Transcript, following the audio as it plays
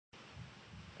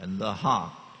and the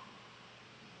heart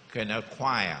can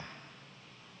acquire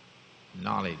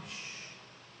knowledge.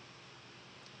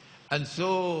 And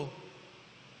so,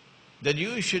 that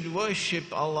you should worship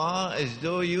Allah as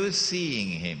though you're seeing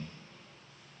Him.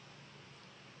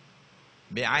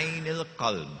 بِعَيْنِ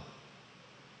الْقَلْبِ,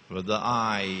 with the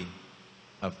eye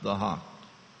of the heart.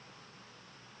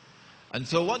 And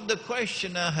so what the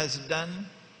questioner has done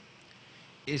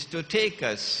is to take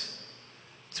us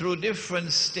through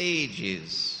different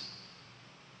stages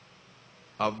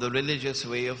of the religious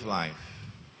way of life.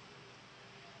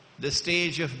 The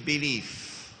stage of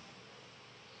belief,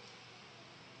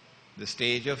 the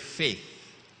stage of faith,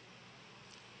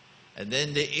 and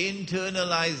then the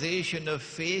internalization of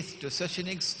faith to such an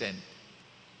extent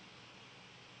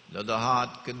that the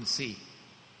heart can see.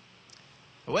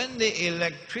 When the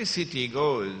electricity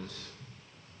goes,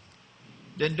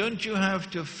 then don't you have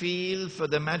to feel for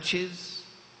the matches,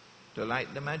 to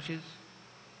light the matches?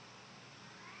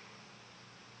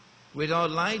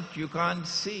 Without light, you can't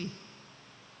see.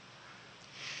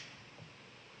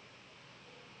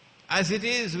 As it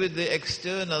is with the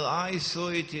external eye, so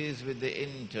it is with the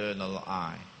internal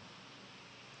eye.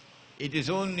 It is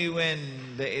only when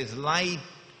there is light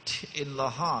in the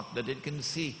heart that it can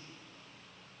see.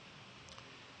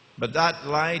 But that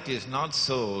light is not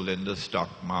sold in the stock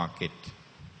market.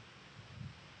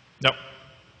 No.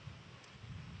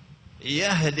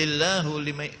 يَهْدِ اللَّهُ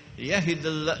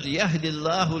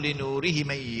لِنُورِهِ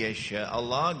مَن يَشَاءُ.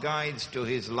 Allah guides to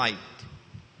His light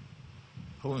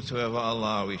whomsoever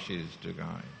Allah wishes to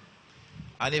guide.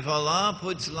 And if Allah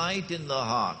puts light in the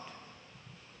heart,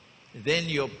 then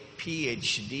your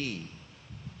PhD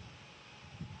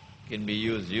can be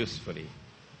used usefully.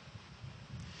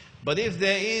 But if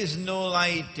there is no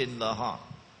light in the heart,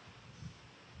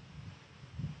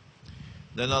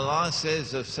 then Allah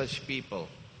says of such people,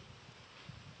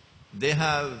 they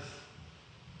have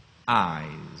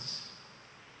eyes,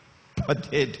 but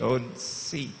they don't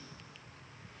see.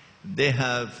 They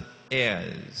have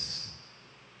ears,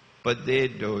 but they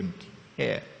don't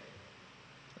hear.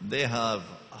 They have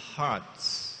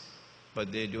hearts,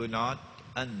 but they do not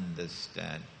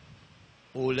understand.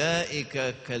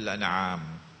 أُولَئِكَ كَالْأَنْعَامِ.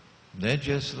 They're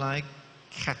just like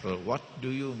cattle. What do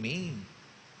you mean?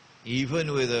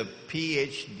 Even with a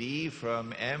PhD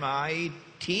from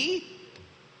MIT?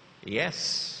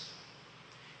 Yes.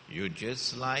 You're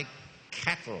just like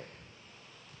cattle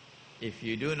if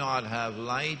you do not have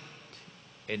light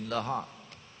in the heart.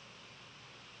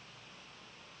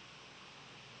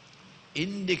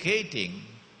 Indicating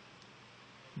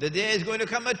that there is going to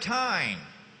come a time,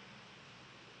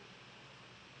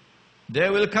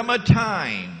 there will come a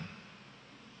time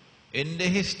in the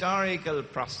historical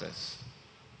process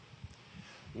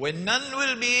when none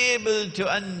will be able to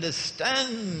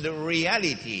understand the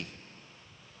reality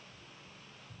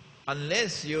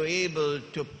unless you're able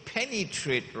to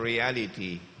penetrate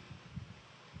reality,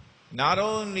 not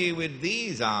only with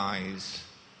these eyes,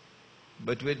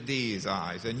 but with these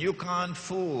eyes. And you can't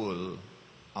fool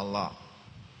Allah.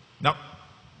 Now,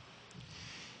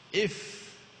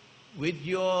 if with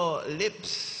your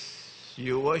lips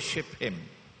you worship Him,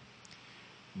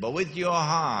 but with your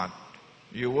heart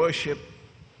you worship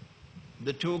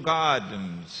the two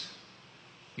gardens,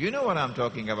 you know what I'm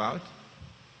talking about?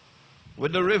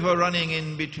 With the river running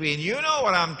in between, you know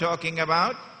what I'm talking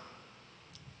about?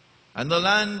 And the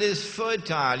land is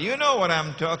fertile, you know what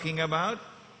I'm talking about?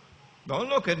 Don't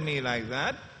look at me like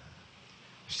that.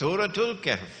 Suratul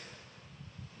Kahf,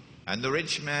 and the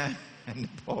rich man and the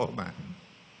poor man.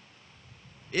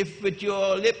 If with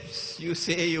your lips you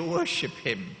say you worship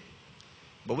Him,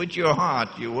 but with your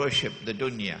heart you worship the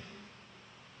dunya,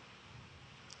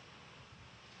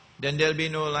 then there'll be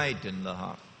no light in the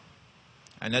heart.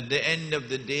 And at the end of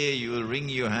the day, you will wring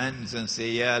your hands and say,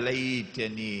 Ya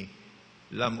laytani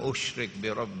lam ushrik bi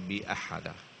rabbi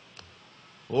ahada.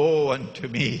 Oh, unto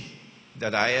me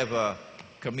that I ever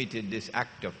committed this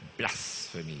act of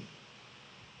blasphemy,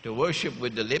 to worship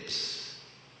with the lips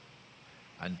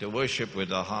and to worship with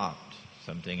the heart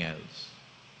something else.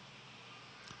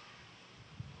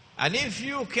 And if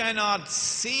you cannot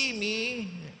see me,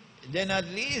 then at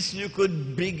least you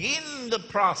could begin the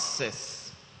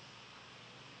process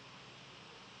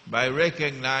by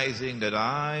recognizing that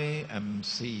I am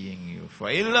seeing you.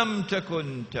 فَإِن لَمْ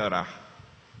تَكُنْ تَرَهُ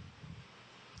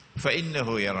فَإِنَّهُ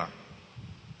يَرَاكَ.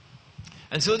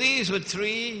 And so these were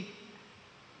three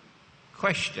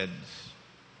questions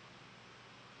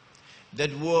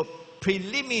that were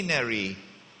preliminary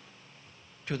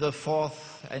to the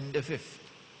fourth and the fifth.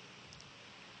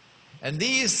 And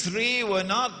these three were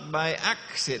not by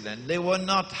accident, they were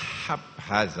not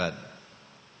haphazard.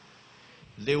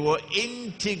 They were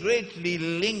integrately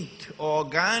linked,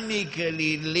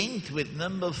 organically linked with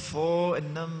number 4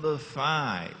 and number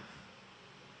 5.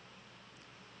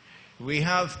 We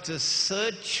have to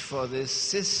search for this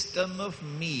system of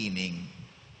meaning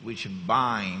which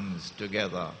binds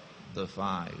together the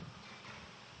 5.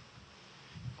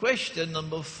 Question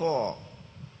number 4.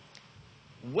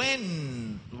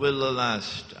 When will the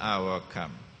last hour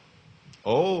come?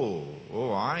 Oh,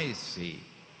 I see.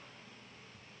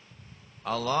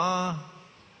 Allah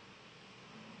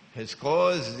has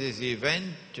caused this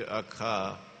event to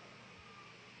occur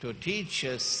to teach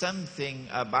us something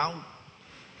about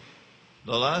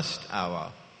the last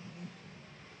hour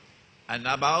and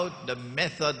about the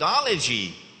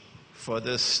methodology for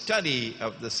the study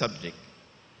of the subject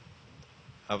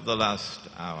of the last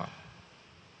hour.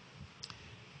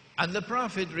 And the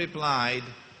Prophet replied,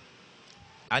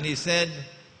 and he said,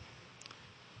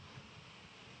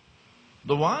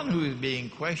 the one who is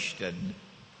being questioned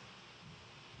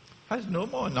has no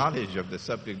more knowledge of the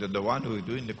subject than the one who is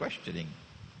doing the questioning.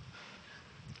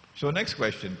 So next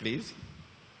question, please.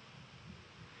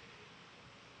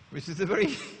 Which is a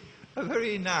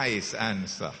very nice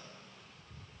answer,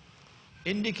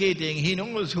 indicating he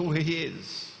knows who he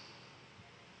is.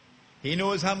 He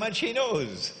knows how much he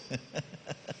knows.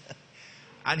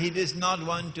 And he does not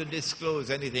want to disclose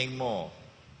anything more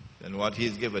than what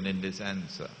he's given in this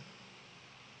answer.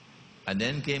 And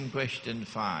then came question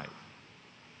 5,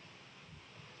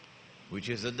 which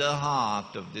is at the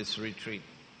heart of this retreat.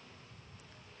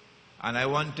 And I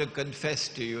want to confess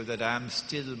to you that I am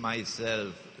still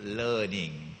myself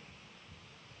learning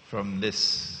from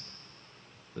this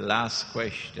last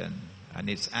question and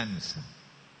its answer.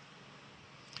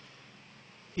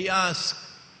 He asked,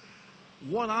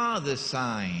 what are the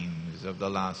signs of the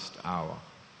last hour?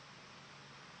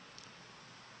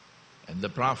 And the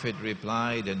Prophet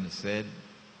replied and said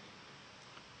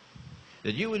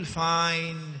that you will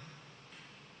find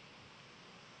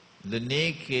the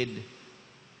naked,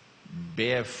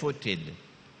 barefooted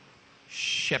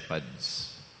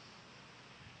shepherds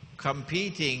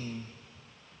competing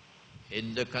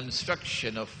in the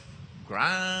construction of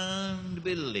grand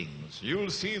buildings. You'll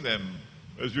see them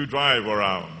as you drive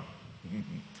around.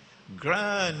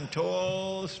 Grand,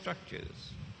 tall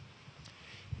structures,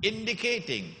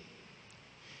 indicating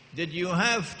that you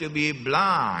have to be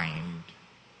blind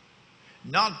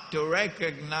not to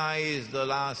recognize the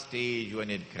last age when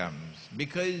it comes.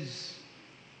 Because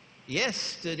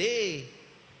yesterday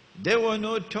there were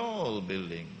no tall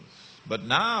buildings, but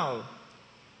now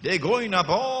they're going up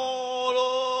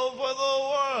all over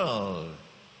the world.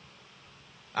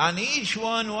 And each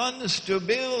one wants to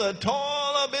build a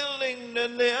taller building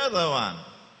than the other one.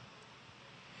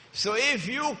 So if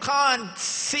you can't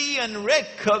see and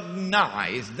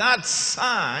recognize that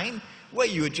sign, well,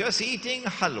 you're just eating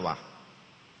halwa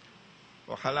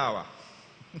or halawa.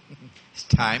 It's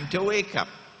time to wake up.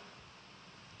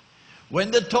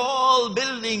 When the tall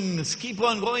buildings keep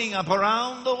on going up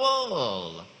around the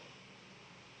world,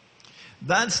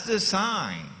 that's the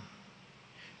sign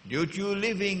that you're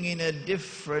living in a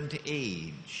different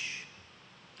age.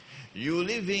 You're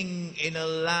living in a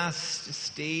last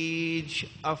stage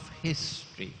of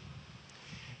history.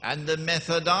 And the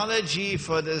methodology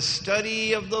for the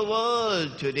study of the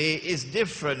world today is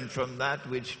different from that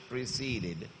which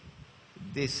preceded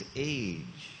this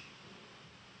age.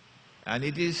 And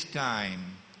it is time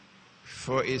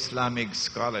for Islamic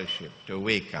scholarship to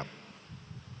wake up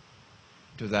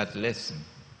to that lesson.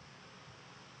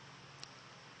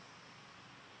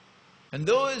 And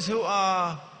those who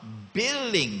are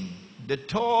building the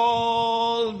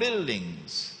tall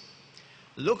buildings,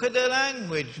 look at the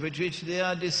language with which they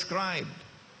are described.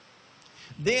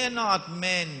 They are not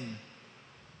men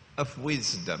of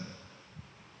wisdom.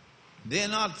 They are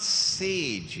not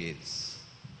sages.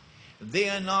 They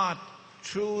are not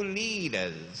true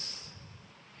leaders.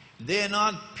 They are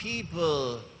not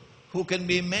people who can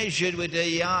be measured with a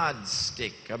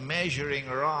yardstick, a measuring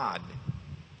rod,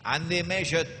 and they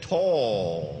measure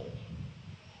tall.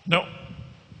 No.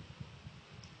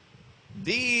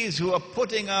 These who are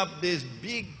putting up these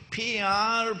big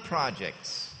PR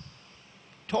projects,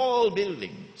 tall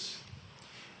buildings,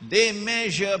 they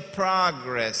measure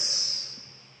progress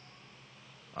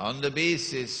on the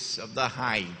basis of the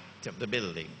height of the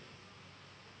building.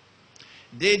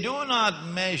 They do not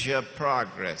measure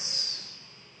progress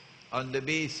on the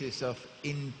basis of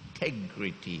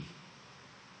integrity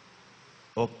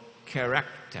or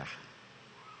character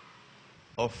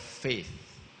or faith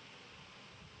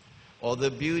or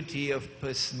the beauty of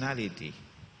personality.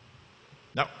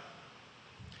 No.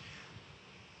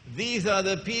 These are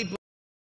the people